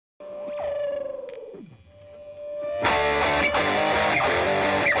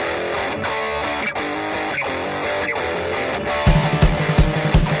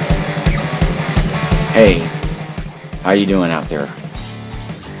Hey, how you doing out there?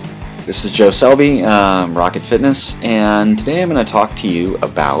 This is Joe Selby, Rocket Fitness, and today I'm going to talk to you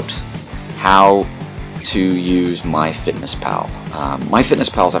about how to use MyFitnessPal.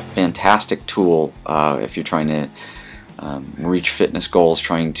 MyFitnessPal is a fantastic tool if you're trying to reach fitness goals,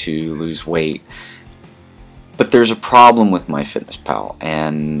 trying to lose weight. But there's a problem with MyFitnessPal,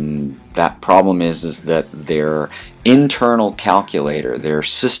 and that problem is that their internal calculator, their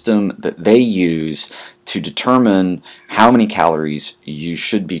system that they use to determine how many calories you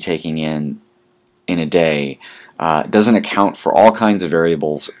should be taking in a day, doesn't account for all kinds of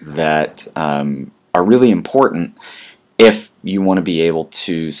variables that are really important if you want to be able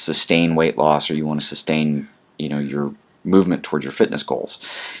to sustain weight loss, or you want to sustain, your movement towards your fitness goals.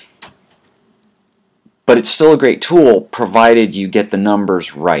 But it's still a great tool provided you get the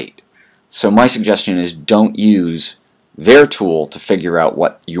numbers right. So my suggestion is don't use their tool to figure out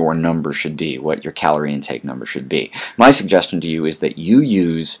what your number should be, what your calorie intake number should be. My suggestion to you is that you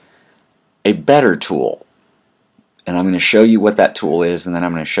use a better tool. And I'm going to show you what that tool is, and then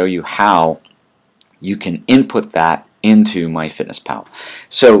I'm going to show you how you can input that into MyFitnessPal.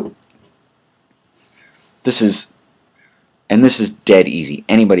 So this is dead easy.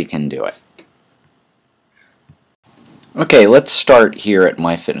 Anybody can do it. Okay, let's start here at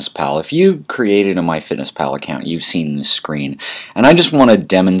MyFitnessPal. If you created a MyFitnessPal account, you've seen this screen, and I just want to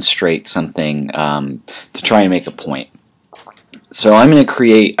demonstrate something to try and make a point. So I'm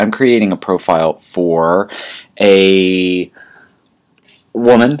creating a profile for a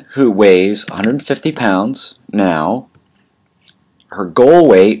woman who weighs 150 pounds now. Her goal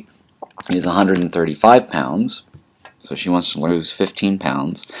weight is 135 pounds, so she wants to lose 15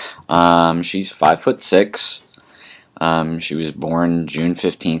 pounds. She's 5'6". She was born June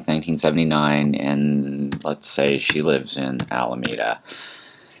 15th, 1979, and let's say she lives in Alameda.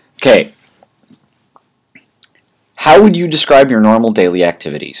 Okay. How would you describe your normal daily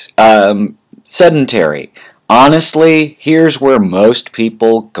activities? Sedentary. Honestly, here's where most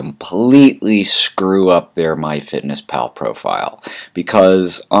people completely screw up their MyFitnessPal profile,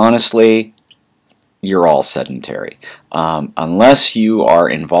 because honestly, you're all sedentary. Unless you are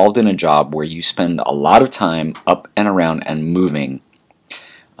involved in a job where you spend a lot of time up and around and moving,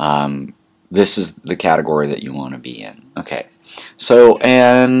 this is the category that you want to be in. Okay, so,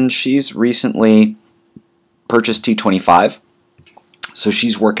 and she's recently purchased T25, so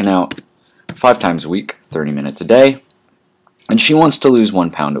she's working out 5 times a week, 30 minutes a day, and she wants to lose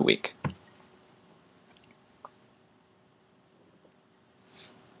 1 pound a week.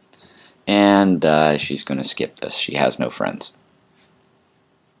 And she's going to skip this. She has no friends.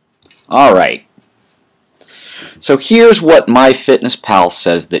 Alright. So here's what MyFitnessPal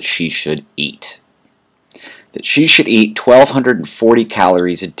says that she should eat. That she should eat 1,240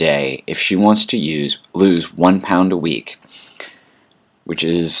 calories a day if she wants to lose 1 pound a week, which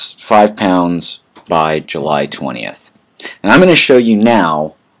is 5 pounds by July 20th. And I'm going to show you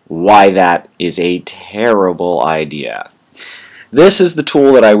now why that is a terrible idea. This is the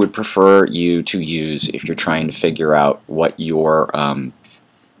tool that I would prefer you to use if you're trying to figure out what your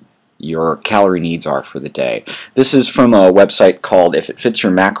calorie needs are for the day. This is from a website called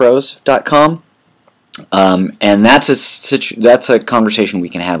ifitfitsyourmacros.com, and that's a conversation we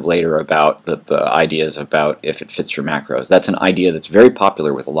can have later about the ideas about if it fits your macros. That's an idea that's very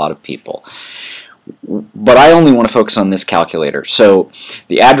popular with a lot of people. But I only want to focus on this calculator. So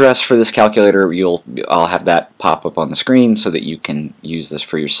the address for this calculator, I'll have that pop up on the screen so that you can use this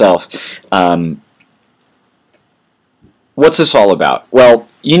for yourself. What's this all about? Well,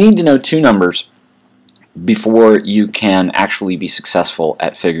 you need to know 2 numbers before you can actually be successful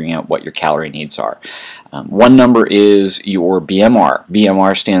at figuring out what your calorie needs are. One number is your BMR.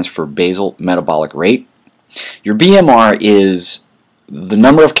 BMR stands for basal metabolic rate. Your BMR is the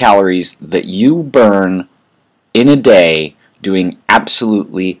number of calories that you burn in a day doing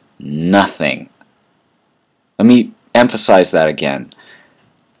absolutely nothing. Let me emphasize that again.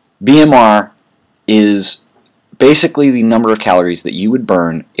 BMR is basically the number of calories that you would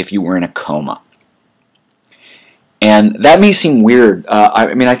burn if you were in a coma. And that may seem weird.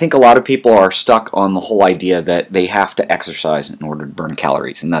 I think a lot of people are stuck on the whole idea that they have to exercise in order to burn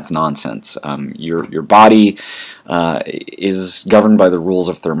calories, and that's nonsense. Your body is governed by the rules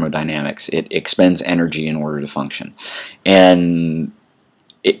of thermodynamics. It expends energy in order to function. And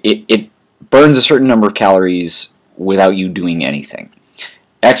it burns a certain number of calories without you doing anything.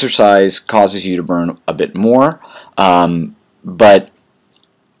 Exercise causes you to burn a bit more, but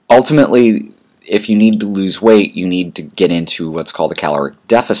ultimately, if you need to lose weight, you need to get into what's called a caloric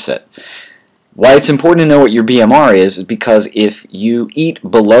deficit. Why it's important to know what your BMR is because if you eat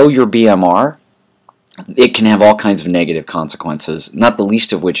below your BMR, it can have all kinds of negative consequences, not the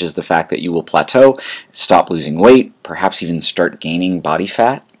least of which is the fact that you will plateau, stop losing weight, perhaps even start gaining body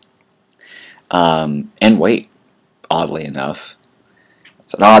fat and weight, oddly enough.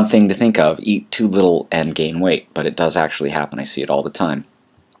 It's an odd thing to think of, eat too little and gain weight, but it does actually happen. I see it all the time.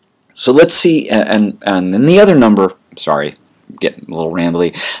 So let's see, and then the other number, sorry, I'm getting a little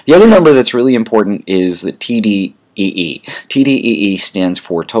rambly, the other number that's really important is the TDEE. TDEE stands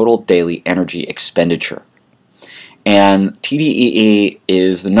for Total Daily Energy Expenditure. And TDEE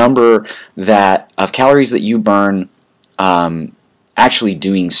is the number of calories that you burn actually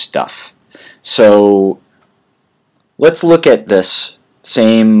doing stuff. So let's look at this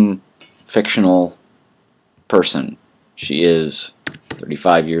same fictional person. She is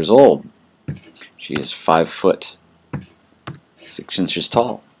 35 years old. She is 5 foot 6 inches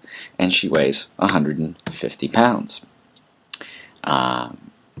tall, and she weighs 150 pounds. And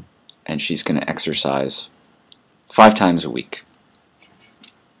she's going to exercise 5 times a week.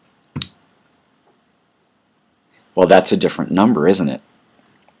 Well, that's a different number, isn't it?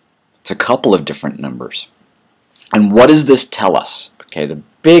 It's a couple of different numbers. And what does this tell us? Okay, the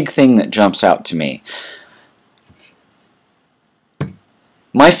big thing that jumps out to me.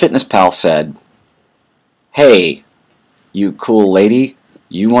 MyFitnessPal said, hey, you cool lady,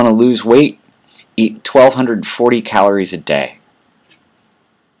 you want to lose weight? Eat 1,240 calories a day.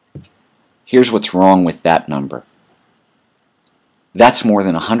 Here's what's wrong with that number. That's more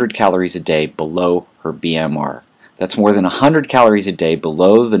than 100 calories a day below her BMR. That's more than 100 calories a day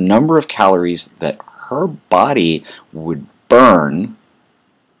below the number of calories that her body would burn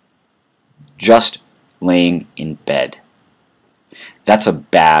just laying in bed. That's a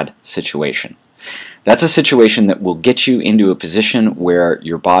bad situation. That's a situation that will get you into a position where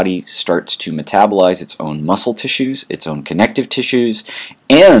your body starts to metabolize its own muscle tissues, its own connective tissues,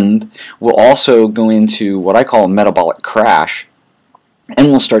 and will also go into what I call a metabolic crash,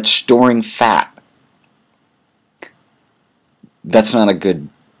 and will start storing fat. That's not a good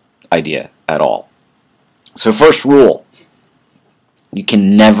idea at all. So first rule, you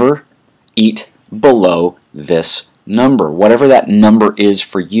can never eat below this number. Whatever that number is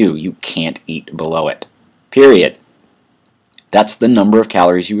for you, you can't eat below it. Period. That's the number of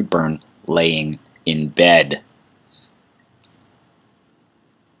calories you would burn laying in bed.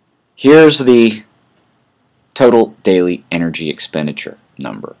 Here's the total daily energy expenditure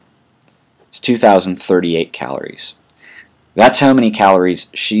number. It's 2,038 calories. That's how many calories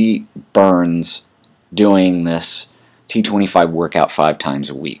she burns doing this T25 workout 5 times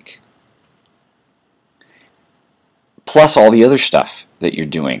a week. Plus all the other stuff that you're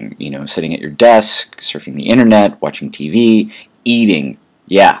doing, you know, sitting at your desk, surfing the internet, watching TV, eating.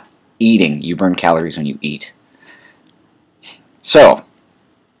 Yeah, eating. You burn calories when you eat. So,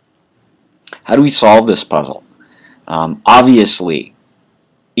 how do we solve this puzzle? Obviously,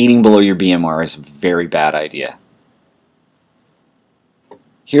 eating below your BMR is a very bad idea.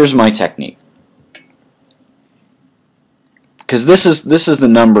 Here's my technique. Because this is the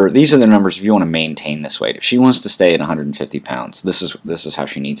number, these are the numbers if you want to maintain this weight. If she wants to stay at 150 pounds, this is how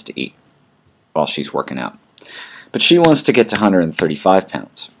she needs to eat while she's working out. But she wants to get to 135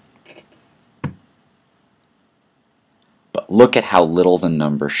 pounds. But look at how little the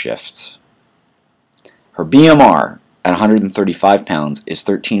number shifts. Her BMR at 135 pounds is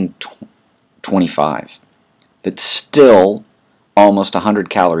 1325. That's still almost 100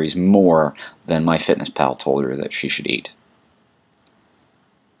 calories more than MyFitnessPal told her that she should eat.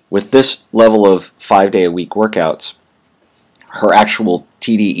 With this level of 5-day-a-week workouts, her actual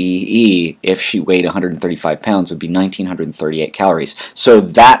TDEE, if she weighed 135 pounds, would be 1,938 calories. So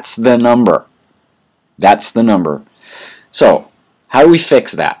that's the number. That's the number. So, how do we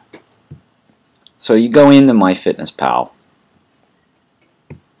fix that? So you go into MyFitnessPal.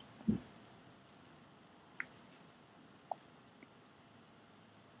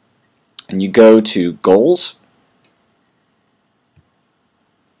 And you go to Goals.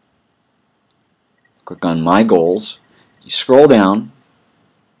 Click on My Goals. You scroll down.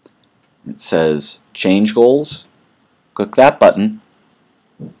 It says Change Goals. Click that button.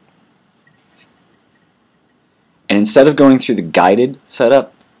 And instead of going through the guided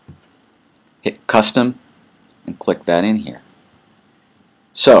setup, hit Custom and click that in here.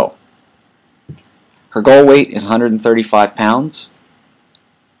 So, her goal weight is 135 pounds.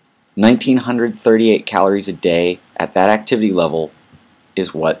 1,938 calories a day at that activity level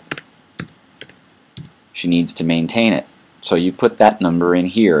is what she needs to maintain it. So you put that number in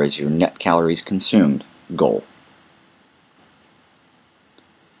here as your net calories consumed goal.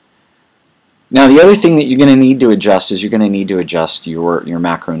 Now the other thing that you're going to need to adjust is you're going to need to adjust your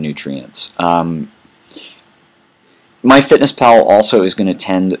macronutrients. MyFitnessPal also is going to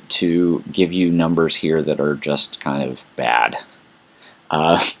tend to give you numbers here that are just kind of bad.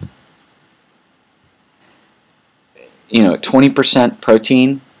 You know, 20%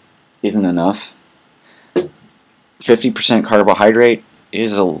 protein isn't enough. 50% carbohydrate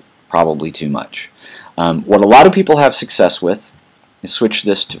is probably too much. What a lot of people have success with is switch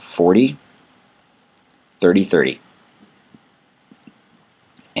this to 40, 30, 30.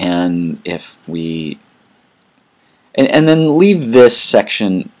 And if we and then leave this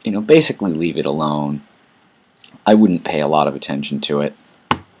section, you know, basically leave it alone. I wouldn't pay a lot of attention to it.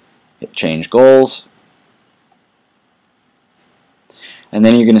 Hit change goals. And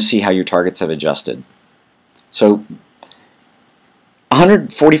then you're going to see how your targets have adjusted. So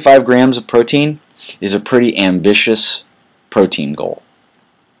 145 grams of protein is a pretty ambitious protein goal.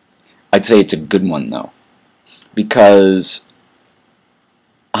 I'd say it's a good one though, because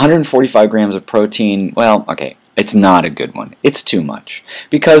 145 grams of protein, well, okay, it's not a good one. It's too much.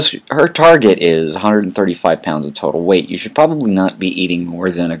 Because her target is 135 pounds of total weight. You should probably not be eating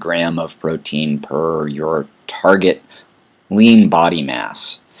more than a gram of protein per your target lean body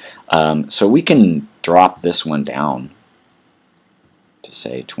mass. So we can drop this one down to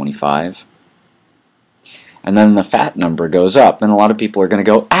say 25. And then the fat number goes up, and a lot of people are going to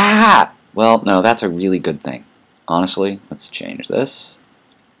go, ah! Well, no, that's a really good thing. Honestly, let's change this.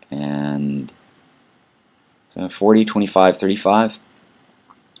 And 40, 25, 35.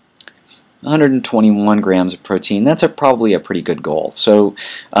 121 grams of protein. That's probably a pretty good goal. So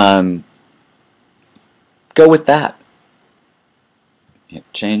go with that. Hit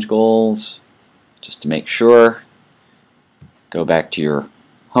change goals just to make sure. Go back to your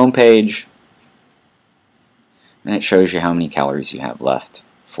home page, and it shows you how many calories you have left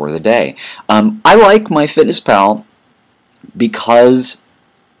for the day. I like MyFitnessPal because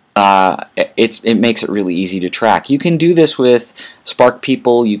it makes it really easy to track. You can do this with Spark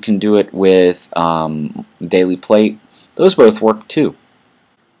People. You can do it with Daily Plate. Those both work too.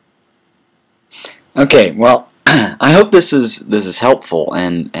 Okay, well, I hope this is helpful,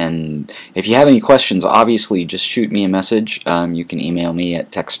 and if you have any questions, obviously just shoot me a message. You can email me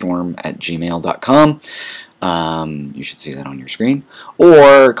at techstorm@gmail.com. You should see that on your screen,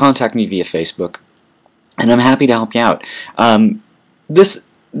 or contact me via Facebook, and I'm happy to help you out.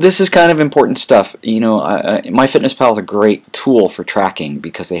 This is kind of important stuff. You know, MyFitnessPal is a great tool for tracking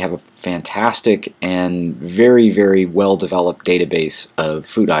because they have a fantastic and very, very well-developed database of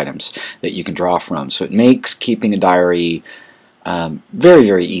food items that you can draw from. So it makes keeping a diary very,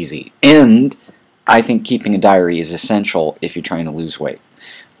 very easy. And I think keeping a diary is essential if you're trying to lose weight,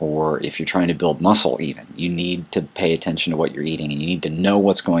 or if you're trying to build muscle even. You need to pay attention to what you're eating, and you need to know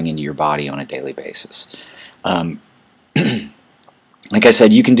what's going into your body on a daily basis. Like I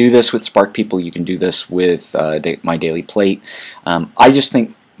said, you can do this with Spark People. You can do this with My Daily Plate. I just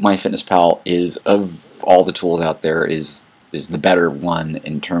think MyFitnessPal is, of all the tools out there, is the better one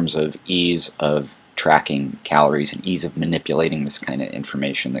in terms of ease of tracking calories and ease of manipulating this kind of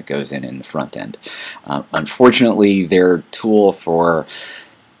information that goes in the front end. Unfortunately, their tool for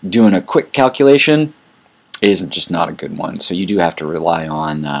doing a quick calculation is just not a good one. So you do have to rely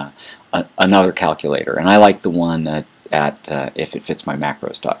on another calculator, and I like the one at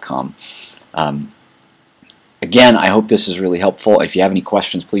ifitfitsmymacros.com. Again, I hope this is really helpful. If you have any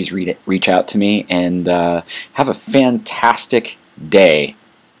questions, please reach out to me, and have a fantastic day.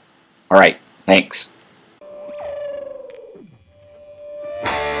 All right, thanks.